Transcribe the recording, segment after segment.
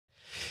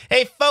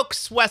Hey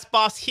folks, Wes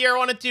Boss here. I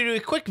wanted to do a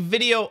quick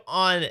video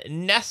on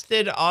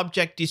nested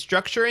object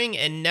destructuring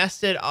and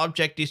nested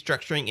object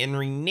destructuring and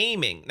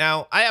renaming.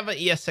 Now, I have an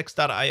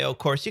es6.io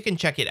course. You can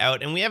check it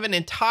out. And we have an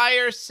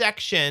entire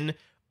section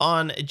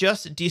on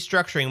just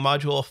destructuring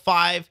module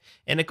 5,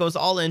 and it goes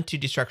all into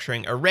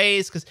destructuring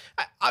arrays because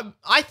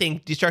I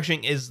think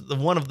destructuring is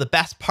one of the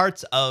best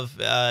parts of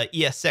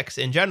ES6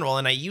 in general,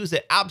 and I use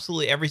it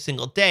absolutely every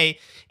single day.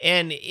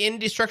 And in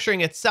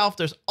destructuring itself,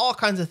 there's all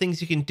kinds of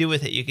things you can do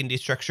with it. You can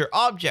destructure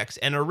objects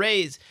and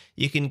arrays.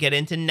 You can get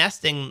into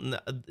nesting,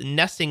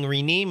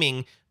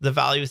 renaming the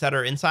values that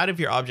are inside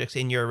of your objects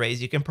in your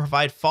arrays. You can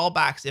provide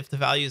fallbacks if the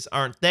values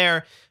aren't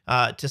there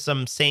to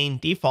some sane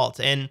defaults.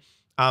 And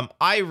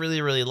I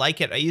really like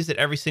it. I use it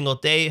every single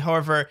day.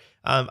 However,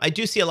 I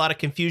do see a lot of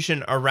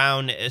confusion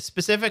around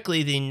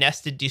specifically the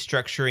nested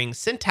destructuring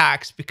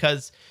syntax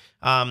because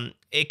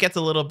it gets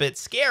a little bit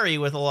scary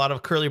with a lot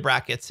of curly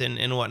brackets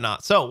and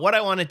whatnot. So what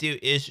I want to do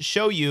is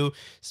show you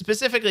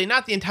specifically,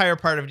 not the entire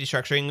part of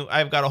destructuring.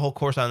 I've got a whole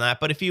course on that.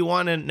 But if you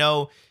want to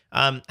know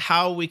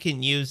how we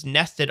can use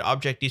nested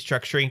object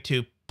destructuring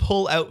to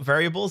pull out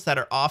variables that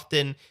are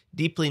often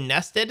deeply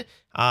nested,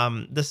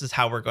 this is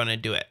how we're going to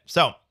do it.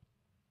 So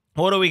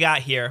what do we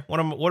got here?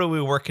 What are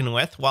we working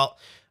with? Well,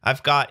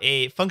 I've got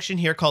a function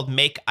here called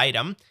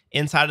makeItem.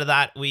 Inside of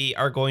that, we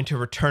are going to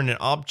return an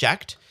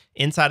object.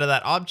 Inside of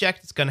that object,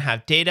 it's going to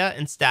have data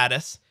and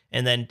status.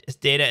 And then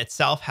data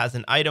itself has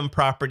an item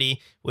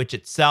property, which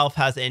itself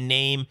has a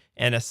name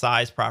and a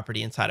size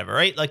property inside of it,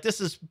 right? Like this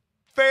is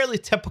fairly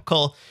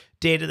typical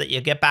data that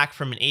you get back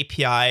from an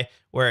API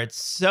where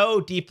it's so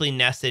deeply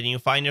nested and you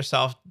find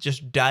yourself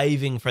just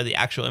diving for the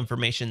actual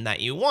information that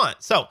you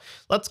want. So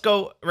let's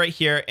go right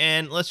here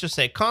and let's just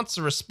say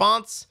constant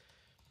response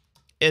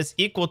is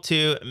equal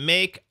to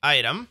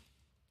makeItem,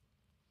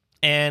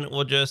 and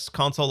we'll just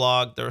console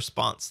log the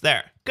response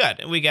there. Good.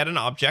 And we get an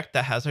object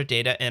that has our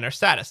data and our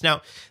status.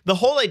 Now, the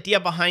whole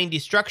idea behind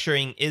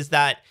destructuring is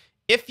that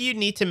if you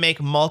need to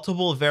make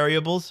multiple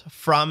variables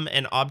from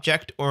an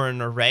object or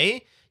an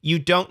array, you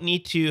don't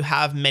need to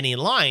have many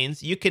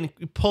lines. You can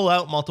pull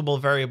out multiple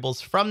variables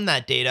from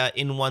that data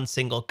in one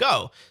single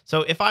go.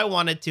 So if I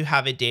wanted to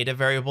have a data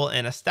variable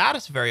and a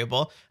status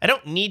variable, I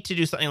don't need to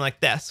do something like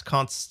this,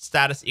 const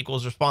status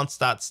equals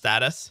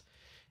response.status,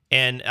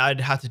 and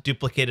I'd have to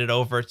duplicate it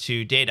over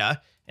to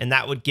data, and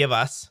that would give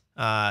us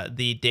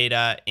the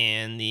data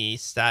and the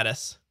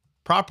status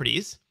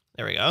properties.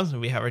 There we go. So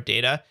we have our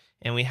data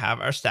and we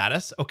have our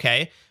status.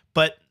 Okay,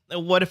 but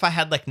what if I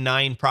had like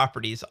 9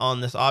 properties on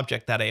this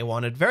object that I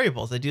wanted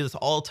variables? I do this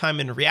all the time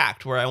in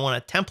React where I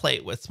want a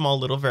template with small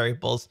little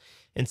variables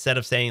instead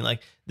of saying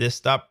like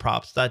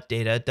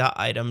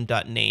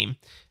this.props.data.item.name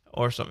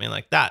or something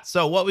like that.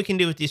 So what we can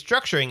do with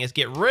destructuring is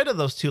get rid of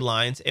those 2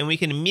 lines, and we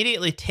can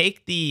immediately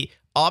take the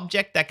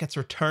object that gets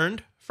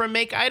returned from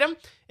makeItem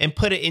and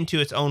put it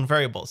into its own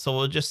variable. So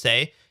we'll just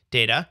say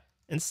data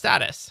and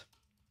status.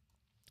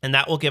 And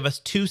that will give us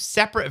 2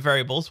 separate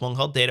variables, one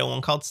called data,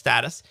 one called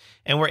status.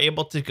 And we're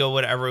able to go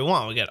whatever we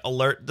want. We get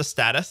alert the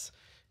status,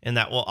 and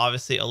that will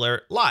obviously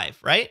alert live,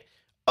 right?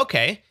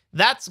 Okay,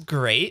 that's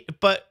great.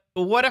 But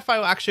what if I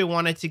actually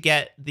wanted to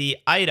get the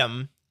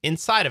item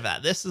inside of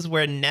that? This is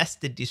where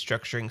nested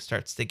destructuring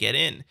starts to get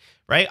in,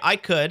 right? I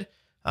could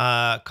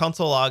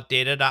console log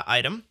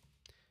data.item,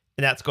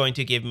 and that's going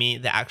to give me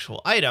the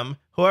actual item.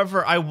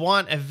 However, I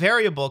want a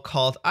variable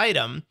called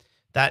item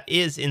that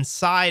is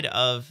inside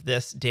of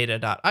this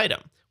data.item.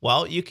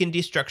 Well, you can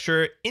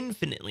destructure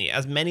infinitely,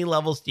 as many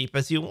levels deep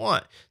as you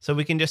want. So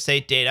we can just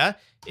say data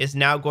is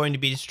now going to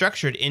be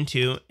structured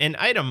into an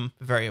item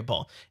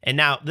variable. And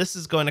now this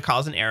is going to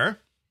cause an error.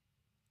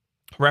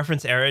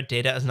 Reference error,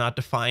 data is not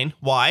defined.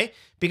 Why?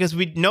 Because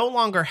we no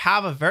longer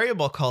have a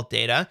variable called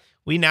data.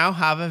 We now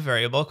have a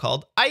variable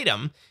called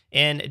item,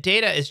 and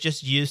data is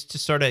just used to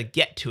sort of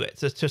get to it,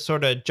 so to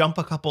sort of jump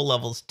a couple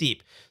levels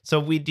deep.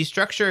 So we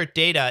destructure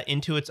data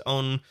into its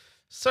own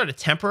sort of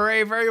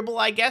temporary variable,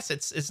 I guess.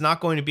 It's not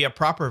going to be a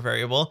proper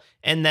variable,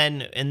 and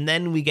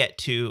then we get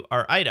to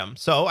our item.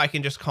 So I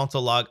can just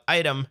console log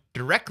item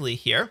directly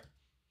here,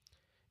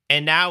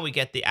 and now we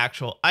get the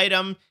actual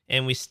item,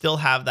 and we still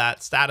have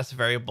that status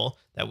variable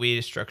that we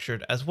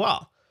structured as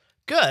well.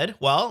 Good.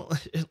 Well,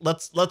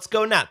 let's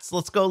go nuts.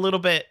 Let's go a little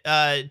bit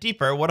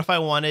deeper. What if I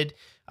wanted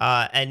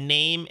a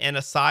name and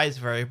a size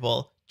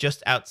variable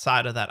just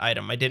outside of that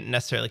item? I didn't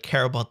necessarily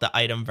care about the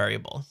item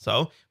variable.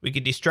 So we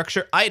could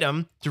destructure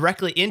item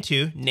directly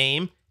into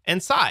name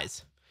and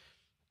size.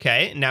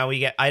 Okay, now we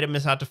get item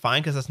is not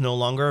defined because that's no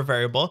longer a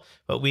variable,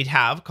 but we'd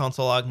have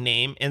console log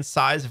name and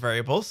size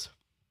variables.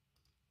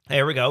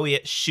 There we go. We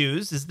get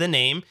shoes is the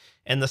name,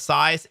 and the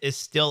size is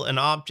still an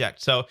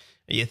object. So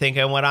are you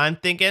thinking what I'm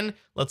thinking?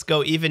 Let's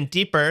go even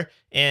deeper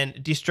and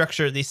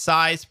destructure the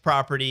size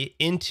property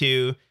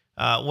into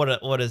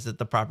what is it?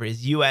 The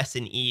properties US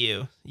and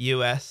EU,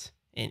 US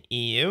and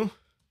EU.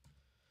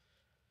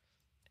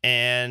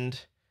 And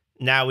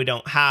now we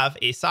don't have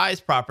a size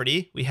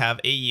property. We have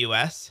a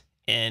US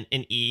and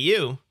an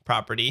EU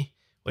property,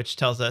 which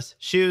tells us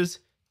shoes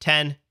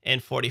 10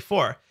 and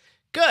 44.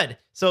 Good.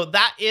 So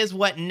that is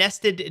what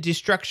nested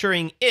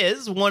destructuring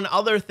is. One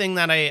other thing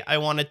that I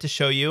wanted to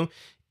show you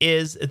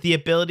is the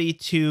ability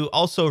to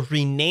also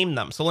rename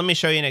them. So let me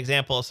show you an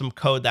example of some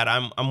code that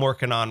I'm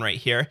working on right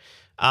here.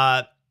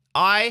 I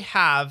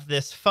have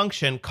this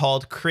function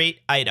called create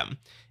item.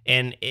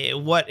 And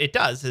what it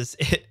does is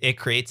it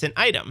creates an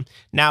item.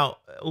 Now,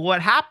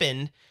 what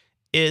happened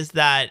is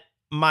that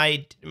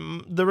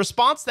the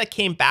response that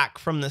came back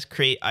from this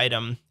create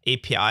item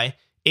API,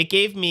 it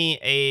gave me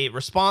a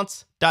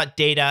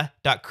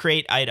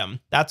response.data.create item.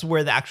 That's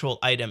where the actual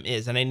item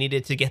is. And I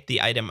needed to get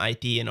the item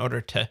ID in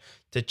order to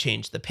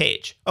change the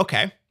page.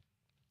 Okay,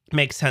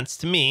 makes sense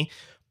to me.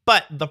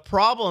 But the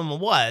problem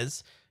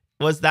was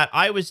that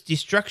I was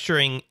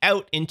destructuring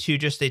out into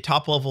just a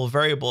top level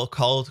variable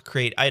called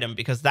create item,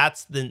 because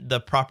that's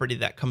the property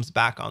that comes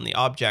back on the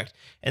object.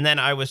 And then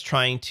I was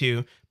trying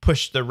to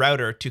push the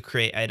router to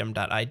create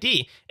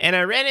item.id. And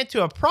I ran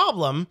into a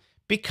problem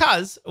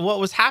because what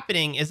was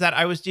happening is that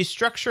I was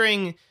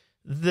destructuring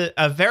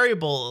a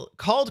variable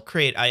called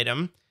create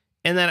item.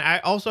 And then I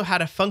also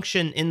had a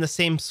function in the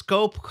same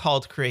scope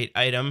called create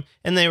item,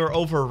 and they were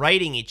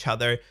overwriting each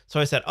other. So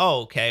I said,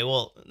 oh, okay,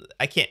 well,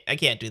 I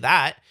can't do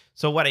that.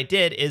 So what I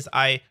did is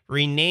I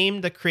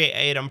renamed the create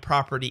item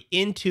property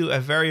into a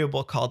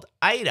variable called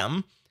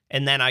item,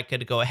 and then I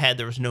could go ahead.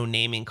 There was no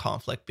naming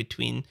conflict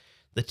between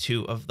the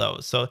two of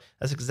those. So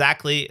that's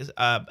exactly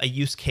a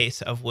use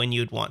case of when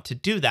you'd want to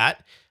do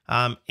that.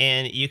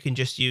 And you can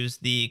just use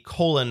the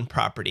colon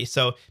property.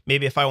 So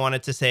maybe if I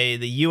wanted to say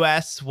the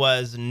US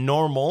was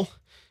normal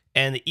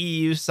and the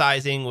EU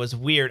sizing was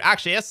weird.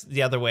 Actually, that's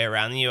the other way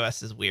around. The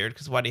US is weird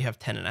because why do you have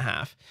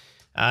 10.5?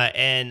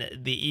 And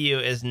the EU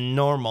is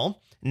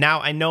normal.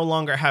 Now I no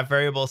longer have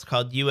variables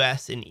called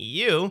US and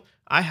EU.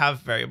 I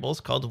have variables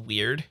called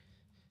weird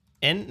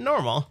and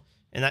normal.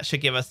 And that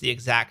should give us the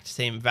exact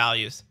same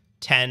values,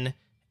 10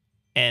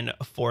 and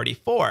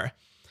 44.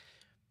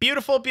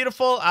 Beautiful,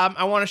 beautiful.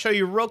 I want to show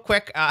you real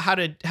quick how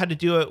to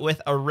do it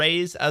with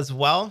arrays as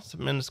well. So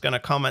I'm just going to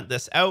comment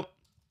this out.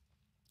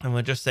 And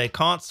we'll just say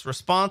const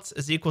response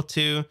is equal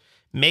to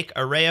make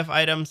array of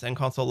items and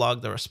console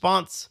log the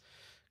response.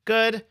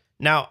 Good.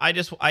 Now I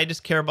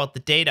just care about the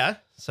data.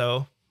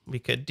 So we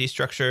could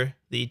destructure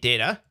the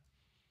data.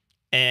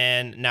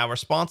 And now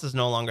response is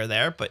no longer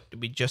there, but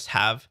we just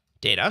have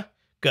data.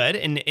 Good.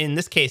 And in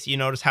this case, you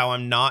notice how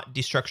I'm not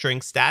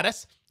destructuring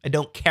status. I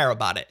don't care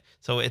about it.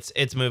 So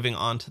it's moving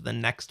on to the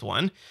next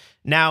one.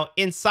 Now,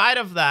 inside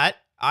of that,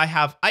 I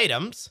have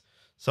items.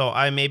 So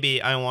I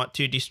want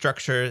to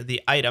destructure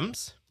the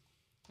items.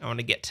 I want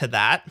to get to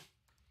that.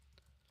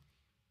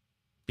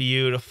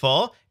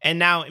 Beautiful. And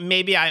now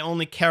maybe I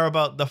only care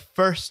about the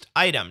first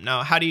item.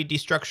 Now, how do you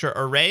destructure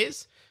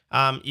arrays?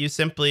 You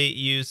simply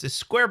use the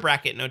square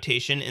bracket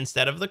notation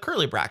instead of the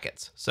curly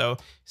brackets. So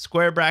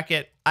square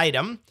bracket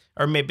item,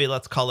 or maybe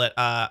let's call it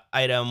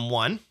item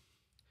 1.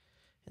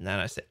 And then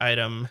I say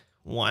item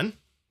 1.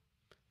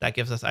 That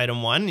gives us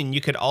item 1. And you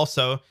could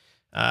also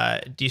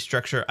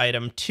destructure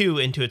item 2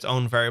 into its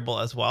own variable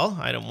as well.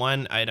 Item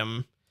 1,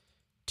 item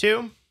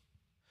 2.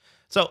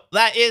 So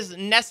that is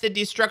nested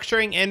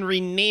destructuring and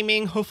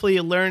renaming. Hopefully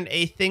you learned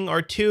a thing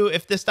or two.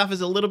 If this stuff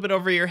is a little bit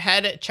over your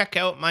head, check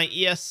out my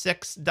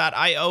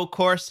ES6.io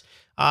course.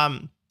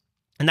 And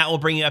that will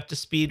bring you up to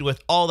speed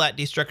with all that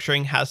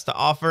destructuring has to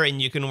offer.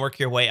 And you can work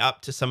your way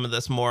up to some of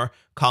this more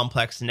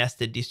complex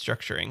nested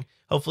destructuring.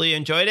 Hopefully you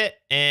enjoyed it.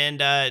 And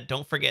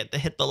don't forget to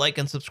hit the like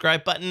and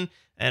subscribe button.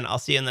 And I'll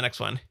see you in the next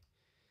one.